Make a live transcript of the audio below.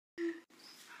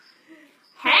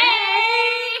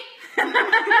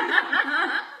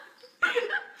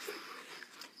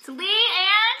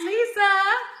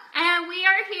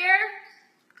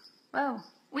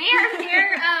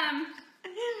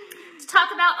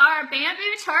our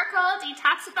bamboo charcoal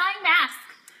detoxifying mask.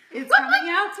 It's coming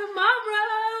out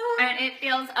tomorrow. And it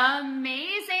feels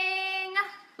amazing.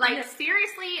 Like,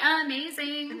 seriously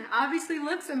amazing. And it obviously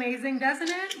looks amazing, doesn't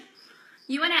it?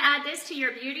 You want to add this to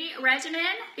your beauty regimen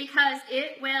because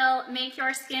it will make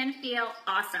your skin feel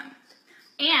awesome.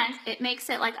 And it makes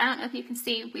it like, I don't know if you can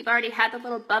see, we've already had the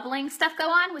little bubbling stuff go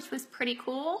on, which was pretty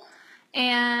cool.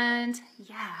 And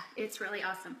yeah, it's really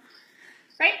awesome.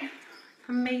 Right?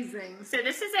 Amazing. So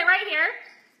this is it right here.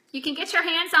 You can get your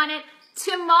hands on it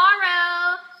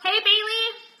tomorrow. Hey,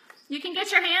 Bailey, you can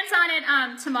get your hands on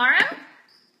it tomorrow.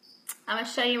 I'm going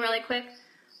to show you really quick.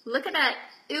 Look at that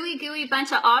ooey gooey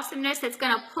bunch of awesomeness that's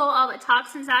going to pull all the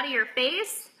toxins out of your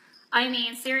face. I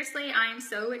mean, seriously, I'm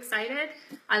so excited.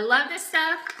 I love this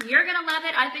stuff. You're going to love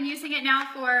it. I've been using it now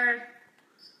for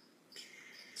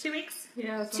 2 weeks.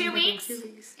 Yeah, 2 weeks. 2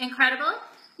 weeks. Incredible.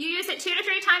 You use it 2 to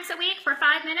 3 times a week for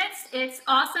 5 minutes. It's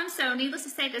awesome. So needless to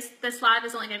say, this live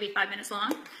is only going to be 5 minutes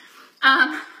long.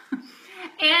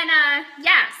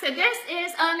 Yeah, so this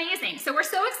is amazing. So we're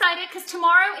so excited because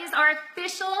tomorrow is our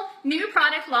official new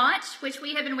product launch, which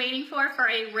we have been waiting for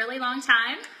a really long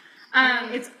time.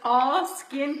 It's all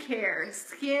skincare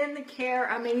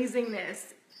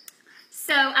amazingness.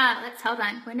 So let's hold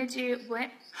on. When did you, what?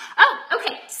 Oh,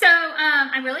 okay. So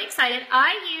I'm really excited.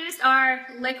 I used our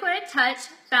Liquid Touch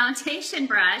foundation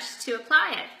brush to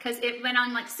apply it because it went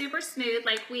on like super smooth.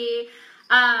 Like we,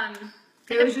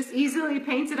 it was just easily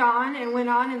painted on and went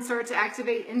on and started to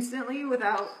activate instantly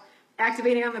without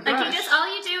activating on the brush. Like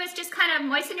all you do is just kind of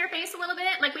moisten your face a little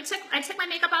bit. Like I took my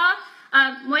makeup off,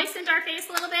 moistened our face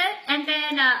a little bit, and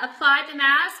then applied the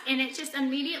mask, and it just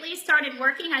immediately started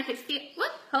working. I could feel,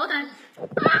 whoop, hold on.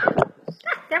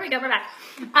 There we go, we're back.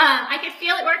 I could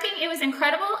feel it working. It was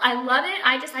incredible. I love it.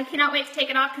 I cannot wait to take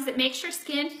it off because it makes your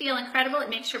skin feel incredible. It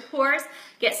makes your pores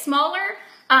get smaller.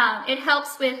 It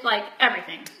helps with like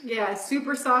everything. Yeah,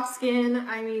 super soft skin.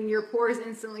 I mean, your pores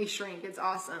instantly shrink. It's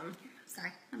awesome.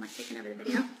 Sorry, I'm like taking over the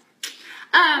video.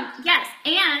 Yes,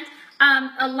 and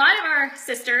a lot of our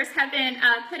sisters have been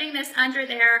putting this under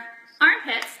their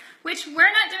armpits, which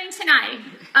we're not doing tonight.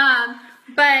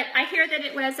 But I hear that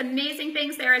it was amazing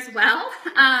things there as well,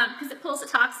 because it pulls the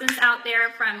toxins out there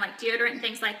from like deodorant and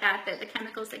things like that, the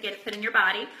chemicals that get put in your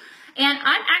body. And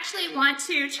I actually want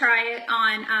to try it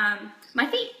on my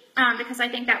feet because I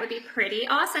think that would be pretty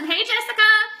awesome. Hey, Jessica!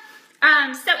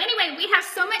 So anyway, we have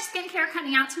so much skincare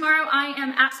coming out tomorrow. I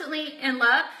am absolutely in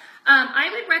love. I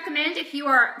would recommend if you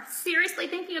are seriously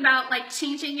thinking about like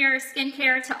changing your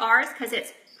skincare to ours because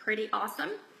it's pretty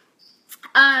awesome.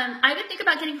 I would think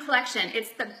about getting a collection.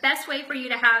 It's the best way for you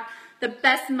to have the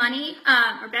best money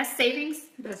or best savings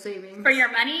for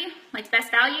your money, like best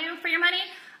value for your money.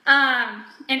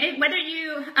 And whether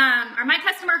you are my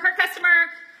customer, her customer,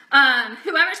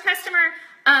 whoever's customer,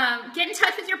 get in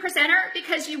touch with your presenter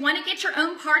because you want to get your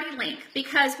own party link.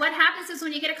 Because what happens is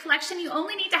when you get a collection, you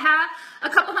only need to have a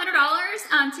couple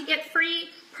 $100 to get free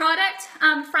product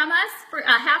from us, for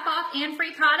half off and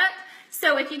free product.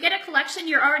 So if you get a collection,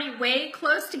 you're already way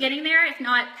close to getting there, if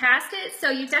not past it. So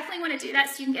you definitely want to do that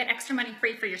so you can get extra money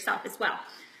free for yourself as well.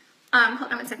 Hold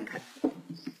on one second, cut.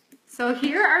 So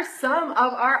here are some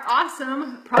of our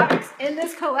awesome products in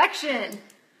this collection.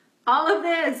 All of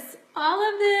this.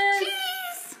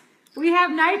 Jeez. We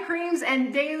have night creams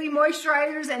and daily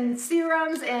moisturizers and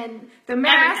serums and the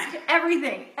mask,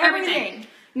 everything.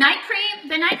 Night cream,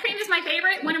 the night cream is my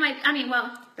favorite.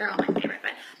 Well, they're all my favorite,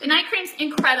 but the night cream's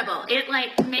incredible. It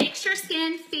like makes your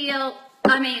skin feel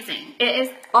amazing. It is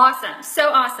awesome, so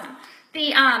awesome.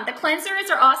 The cleansers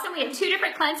are awesome. We have 2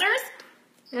 different cleansers.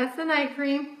 That's the night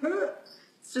cream.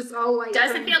 It's just all white.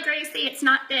 Doesn't feel greasy. It's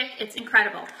not thick. It's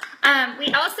incredible.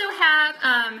 We also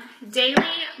have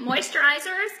daily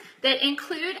moisturizers that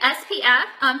include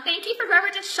SPF. Thank you for whoever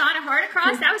just shot a heart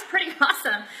across. That was pretty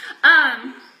awesome.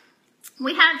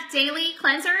 We have daily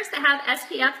cleansers that have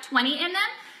SPF 20 in them.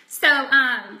 So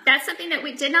that's something that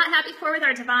we did not have before with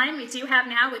our Divine. We do have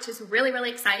now, which is really, really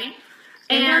exciting.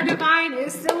 And our Divine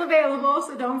is still available,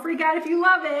 so don't freak out if you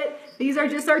love it. These are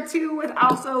just our 2 with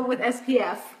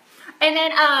SPF. And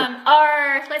then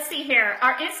let's see here,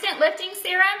 our Instant Lifting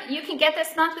Serum, you can get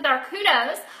this month with our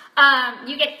Kudos.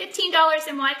 You get $15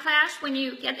 in White Clash when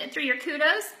you get it through your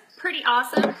Kudos. Pretty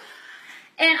awesome.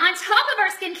 And on top of our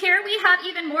skincare, we have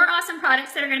even more awesome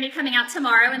products that are going to be coming out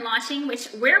tomorrow and launching, which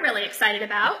we're really excited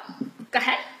about. Go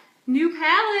ahead. New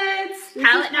palettes.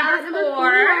 Palette number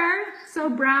 4. So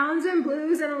browns and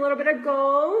blues and a little bit of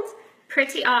gold.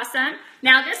 Pretty awesome.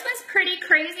 Now this one's pretty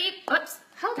crazy. Oops,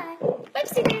 hold on.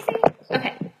 Whoopsie daisy.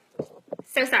 Okay.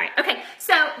 So sorry. Okay,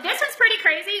 so this one's pretty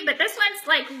crazy, but this one's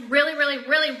like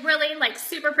really like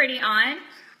super pretty on.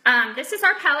 This is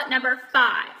our palette number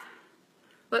 5.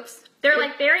 Whoops. They're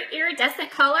like very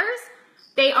iridescent colors.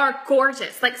 They are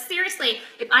gorgeous. Like seriously,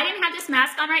 if I didn't have this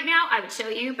mask on right now, I would show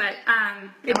you, but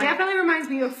it definitely reminds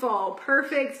me of fall.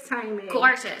 Perfect timing.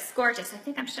 Gorgeous, gorgeous. I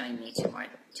think I'm showing me too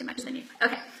much than you.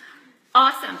 Okay.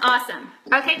 Awesome, awesome.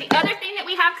 Okay, the other thing that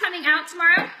we have coming out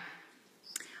tomorrow,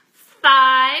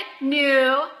 5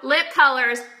 new lip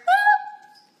colors. Woo!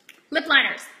 Lip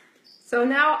liners. So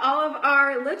now all of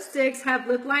our lipsticks have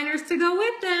lip liners to go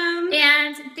with them.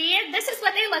 And this is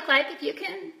what they look like. If you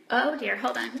can, oh dear,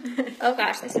 hold on. Oh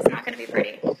gosh, this is not going to be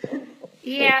pretty.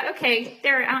 Yeah, okay,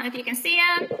 there, I don't know if you can see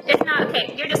them. If not,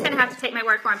 okay, you're just going to have to take my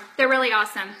word for them. They're really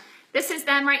awesome. This is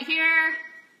them right here.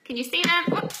 Can you see them?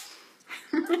 Whoops.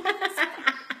 Okay,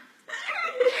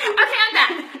 I'm back.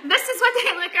 This is what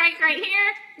they look like right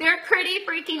here. They're pretty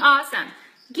freaking awesome.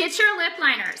 Get your lip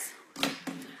liners.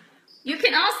 You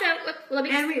can also,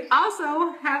 and we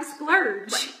also have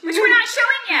Splurge. Which we're not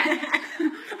showing yet.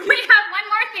 We have one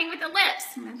more thing with the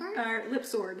lips. Remember? Our lip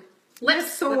sword. Lip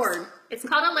sword. It's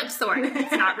called a lip sword.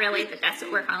 It's not really, but that's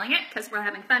what we're calling it because we're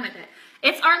having fun with it.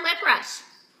 It's our lip brush.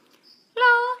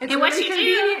 Hello. It's and really what you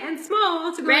convenient do, and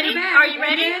small to go ready? in the bag. Are you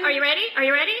ready? Are you ready? Are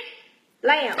you ready?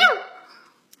 Lamb.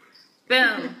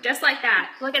 Boom. Just like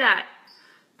that. Look at that.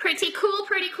 Pretty cool,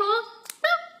 pretty cool.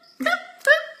 Boop, boop,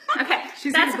 boop. Okay.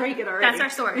 She's going to break it already. That's our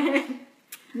sword.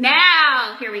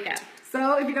 Now, here we go.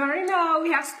 So, if you don't already know,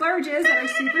 we have splurges that are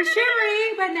super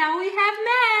shimmery, but now we have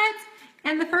matte.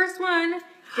 And the first one is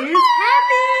Happy.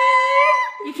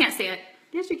 You can't see it.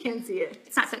 Yes, you can see it.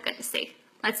 It's not so good to see.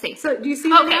 Let's see. So, do you see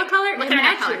the nail color? Look It at our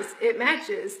nail matches. It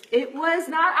matches. It was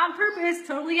not on purpose,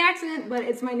 totally accident, but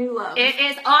it's my new love. It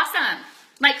is awesome.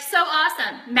 Like, so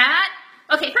awesome. Matte.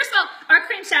 Okay, first of all, our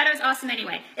cream shadow is awesome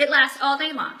anyway. It lasts all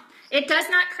day long. It does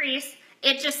not crease.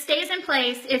 It just stays in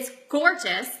place. It's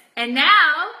gorgeous. And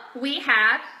now we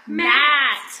have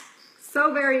matte.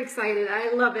 So very excited.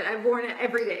 I love it. I've worn it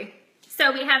every day.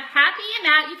 So we have Happy and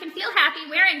matte. You can feel happy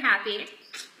wearing Happy.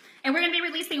 And we're going to be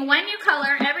releasing one new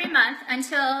color every month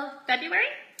until February,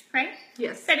 right?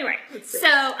 Yes. February. So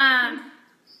all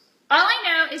I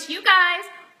know is you guys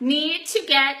need to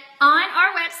get on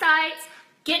our websites,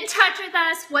 get in touch with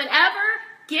us, whatever.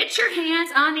 Get your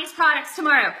hands on these products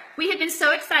tomorrow. We have been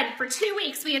so excited. For 2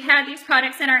 weeks, we have had these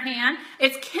products in our hand.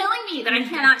 It's killing me that I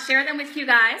cannot share them with you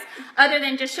guys other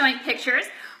than just showing pictures.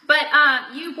 But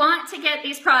you want to get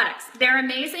these products. They're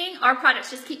amazing. Our products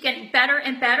just keep getting better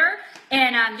and better.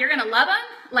 And you're going to love them.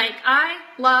 Like, I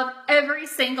love every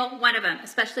single one of them,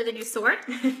 especially the new sword.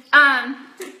 But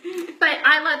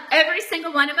I love every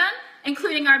single one of them,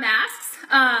 including our masks,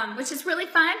 which is really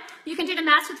fun. You can do the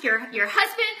masks with your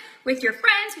husband, with your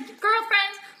friends, with your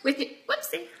girlfriends, with your,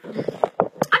 whoopsie,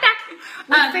 I'm back.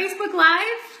 With Facebook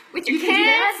Live. With your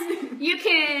kids. You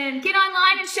can get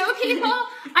online and show people.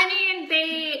 I mean,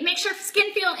 they make your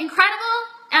skin feel incredible,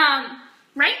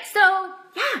 right? So,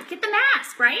 yeah, get the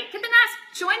mask, right? Get the mask.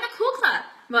 Join the cool club.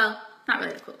 Well, not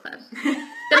really the cool club.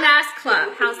 The mask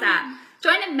club. How's that?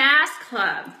 Join the mask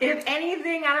club. If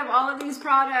anything out of all of these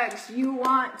products, you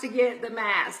want to get the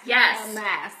mask. Yes. The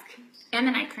mask. And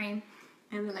the night cream.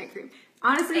 And the night cream.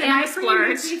 Honestly, the And night cream Splurge.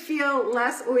 makes me feel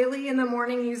less oily in the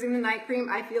morning using the night cream.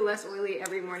 I feel less oily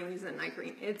every morning using the night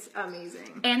cream. It's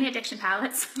amazing. And the addiction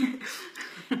palettes.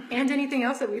 And anything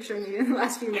else that we've shown you in the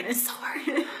last few minutes.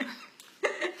 Sword.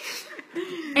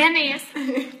 And these.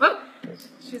 Whoa.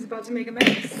 She's about to make a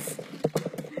mess.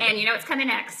 And you know what's coming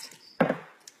next.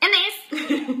 And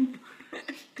these.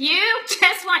 You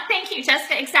just want, thank you,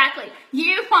 Jessica, exactly.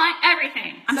 You want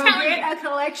everything. I'm telling you. Get a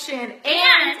collection.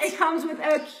 And it comes with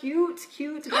a cute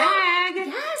bag.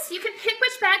 Yes, you can pick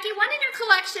which bag you want in your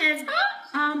collections.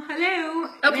 Hello.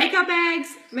 Okay. Makeup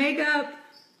bags, makeup,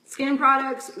 skin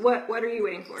products. What are you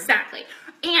waiting for? Exactly.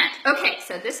 And, okay,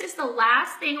 so this is the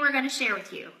last thing we're going to share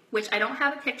with you, which I don't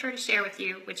have a picture to share with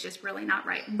you, which is really not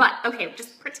right. But, okay,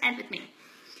 just pretend with me.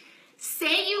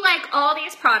 Say you like all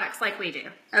these products like we do,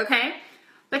 okay?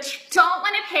 But you don't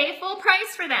want to pay full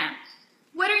price for them.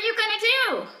 What are you going to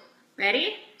do?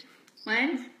 Ready?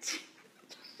 1, 2,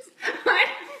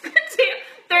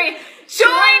 3.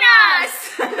 Join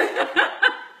us!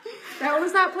 That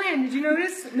was not planned. Did you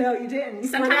notice? No, you didn't.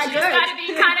 Sometimes you just got to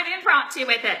be kind of impromptu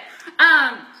with it.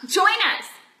 Join us.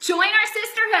 Join our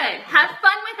sisterhood. Have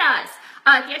fun with us.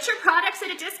 Get your products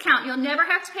at a discount. You'll never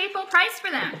have to pay full price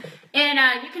for them.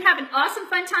 And you can have an awesome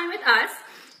fun time with us.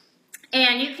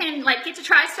 And you can get to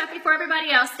try stuff before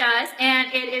everybody else does.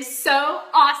 And it is so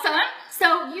awesome.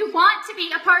 So you want to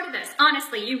be a part of this.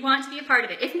 Honestly, you want to be a part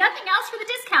of it. If nothing else, for the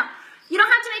discount. You don't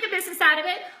have to make a business out of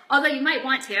it, although you might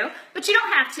want to, but you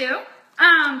don't have to.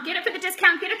 Get it for the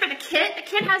discount. Get it for the kit. The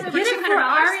kit has over $200. Get it for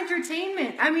our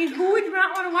entertainment. I mean, who would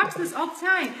not want to watch this all the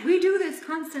time? We do this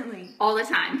constantly. All the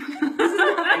time.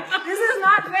 This is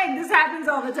not fake. This happens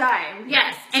all the time.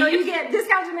 Yes. So you get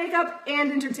discounted makeup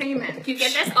and entertainment. You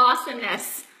get this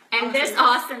awesomeness and this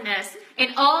awesomeness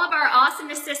and all of our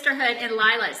awesomeness sisterhood in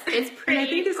Lila's. It's pretty. And I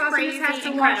think this awesomeness has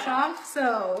to wash off,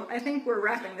 so I think we're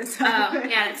wrapping this up. Oh,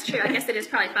 yeah, that's true. I guess it is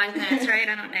probably 5 minutes, right?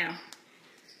 I don't know.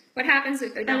 What happens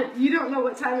if we don't? You don't know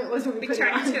what time it was when we put it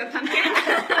turn on. into a pumpkin?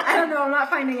 I don't know. I'm not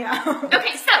finding out.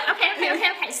 Okay, so,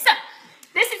 okay. So,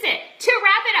 this is it. To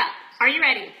wrap it up, are you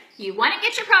ready? You want to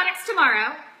get your products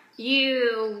tomorrow.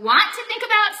 You want to think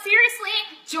about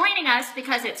seriously joining us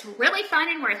because it's really fun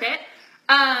and worth it.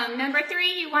 Number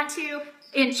 3, you want to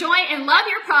enjoy and love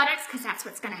your products because that's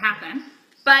what's going to happen.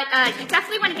 But you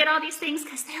definitely want to get all these things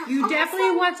because they're awesome.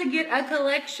 Definitely want to get a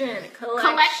collection.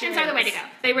 Collections are the way to go.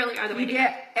 They really are the way to go. You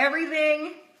get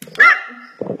everything.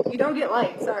 You don't get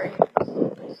light, sorry.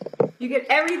 You get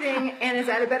everything and it's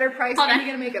at a better price and you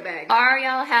get a makeup bag. Are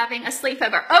y'all having a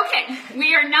sleepover? Okay,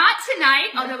 we are not tonight,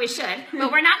 although we should.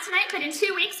 But we're not tonight, but in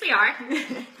 2 weeks we are.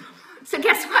 So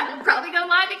guess what? We'll probably go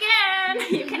live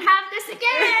again. You can have this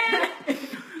again.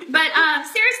 But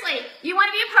seriously, you want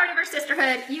to be a part of our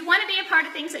sisterhood. You want to be a part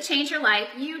of things that change your life.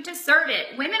 You deserve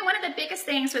it. Women, one of the biggest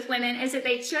things with women is that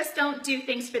they just don't do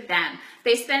things for them.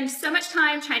 They spend so much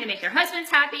time trying to make their husbands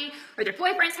happy or their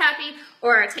boyfriends happy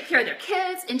or take care of their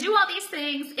kids and do all these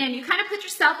things. And you kind of put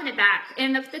yourself in the back.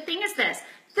 And the thing is this.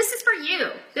 This is for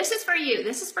you. This is for you.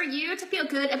 This is for you to feel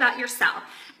good about yourself.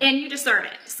 And you deserve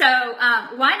it. So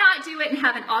why not do it and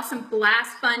have an awesome,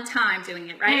 blast, fun time doing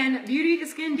it, right? And beauty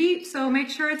is skin deep, so make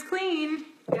sure it's clean.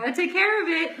 You gotta take care of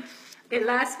it. It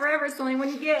lasts forever. It's the only one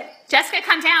you get. Jessica,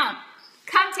 come down.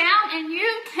 Come down and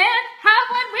you can have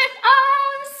one with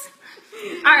us.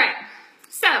 All right.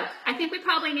 So I think we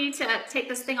probably need to take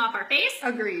this thing off our face.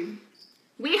 Agreed.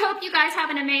 We hope you guys have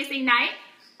an amazing night.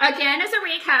 Again, as a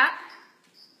recap,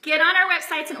 get on our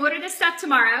websites and order this stuff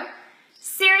tomorrow.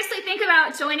 Seriously, think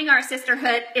about joining our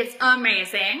sisterhood. It's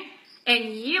amazing. And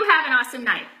you have an awesome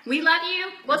night. We love you.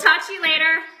 We'll talk to you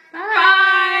later.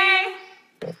 Bye.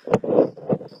 Bye.